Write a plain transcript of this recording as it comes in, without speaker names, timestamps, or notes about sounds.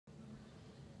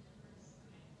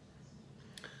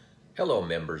Hello,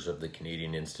 members of the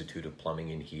Canadian Institute of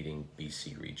Plumbing and Heating,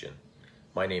 BC Region.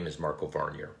 My name is Marco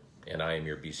Varnier, and I am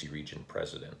your BC Region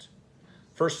President.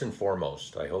 First and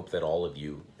foremost, I hope that all of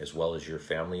you, as well as your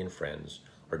family and friends,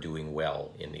 are doing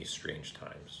well in these strange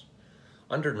times.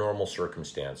 Under normal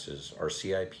circumstances, our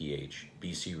CIPH,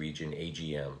 BC Region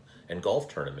AGM, and golf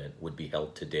tournament would be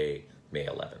held today, May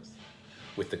 11th.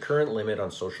 With the current limit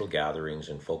on social gatherings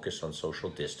and focus on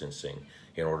social distancing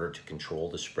in order to control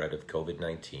the spread of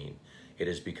COVID-19, it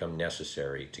has become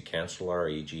necessary to cancel our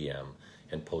AGM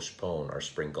and postpone our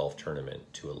spring golf tournament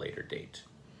to a later date.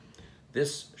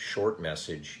 This short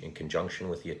message, in conjunction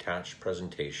with the attached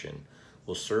presentation,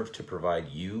 will serve to provide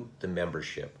you, the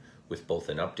membership, with both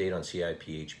an update on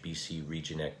CIPH BC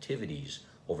Region activities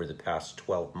over the past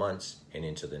 12 months and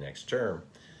into the next term,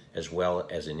 as well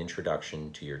as an introduction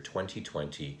to your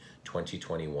 2020-2021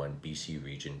 BC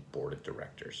Region Board of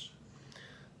Directors.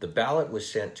 The ballot was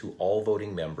sent to all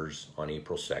voting members on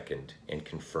April 2nd and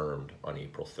confirmed on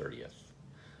April 30th.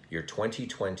 Your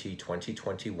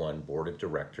 2020-2021 Board of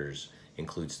Directors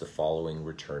includes the following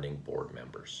returning board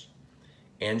members.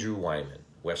 Andrew Wyman,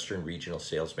 Western Regional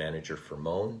Sales Manager for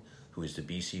Moan, who is the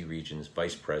BC Region's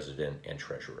Vice President and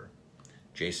Treasurer.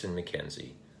 Jason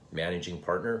McKenzie, Managing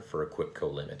Partner for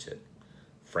Equipco Limited.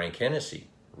 Frank Hennessy,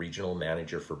 Regional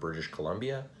Manager for British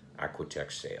Columbia,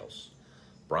 Aquatech Sales.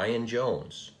 Brian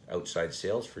Jones, Outside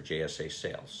Sales for JSA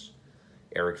Sales.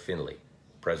 Eric Finley,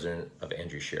 President of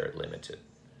Andrew Sherritt Limited.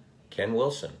 Ken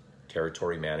Wilson,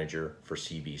 Territory Manager for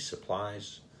CB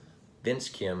Supplies. Vince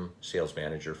Kim, Sales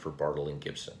Manager for Bartle &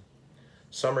 Gibson.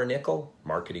 Summer Nickel,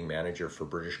 Marketing Manager for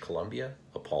British Columbia,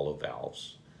 Apollo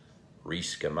Valves.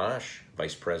 Reese Gamache,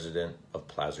 Vice President of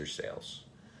Placer Sales.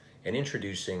 And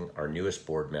introducing our newest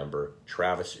board member,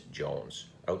 Travis Jones,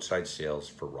 Outside Sales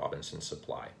for Robinson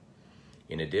Supply.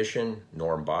 In addition,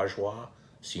 Norm Bajwa,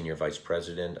 Senior Vice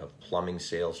President of Plumbing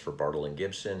Sales for Bartle &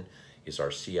 Gibson, is our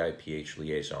CIPH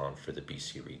liaison for the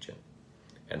BC region.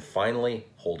 And finally,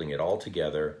 holding it all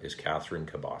together is Catherine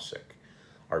Kabasic,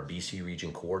 our BC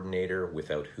region coordinator,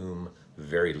 without whom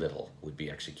very little would be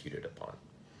executed upon.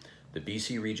 The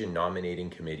BC Region Nominating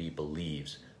Committee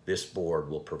believes this board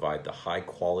will provide the high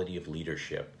quality of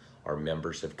leadership our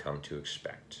members have come to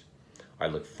expect. I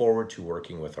look forward to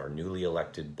working with our newly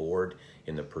elected board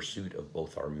in the pursuit of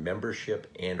both our membership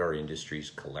and our industry's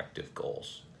collective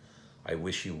goals. I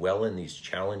wish you well in these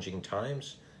challenging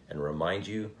times and remind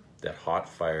you that hot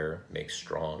fire makes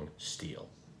strong steel.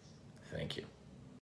 Thank you.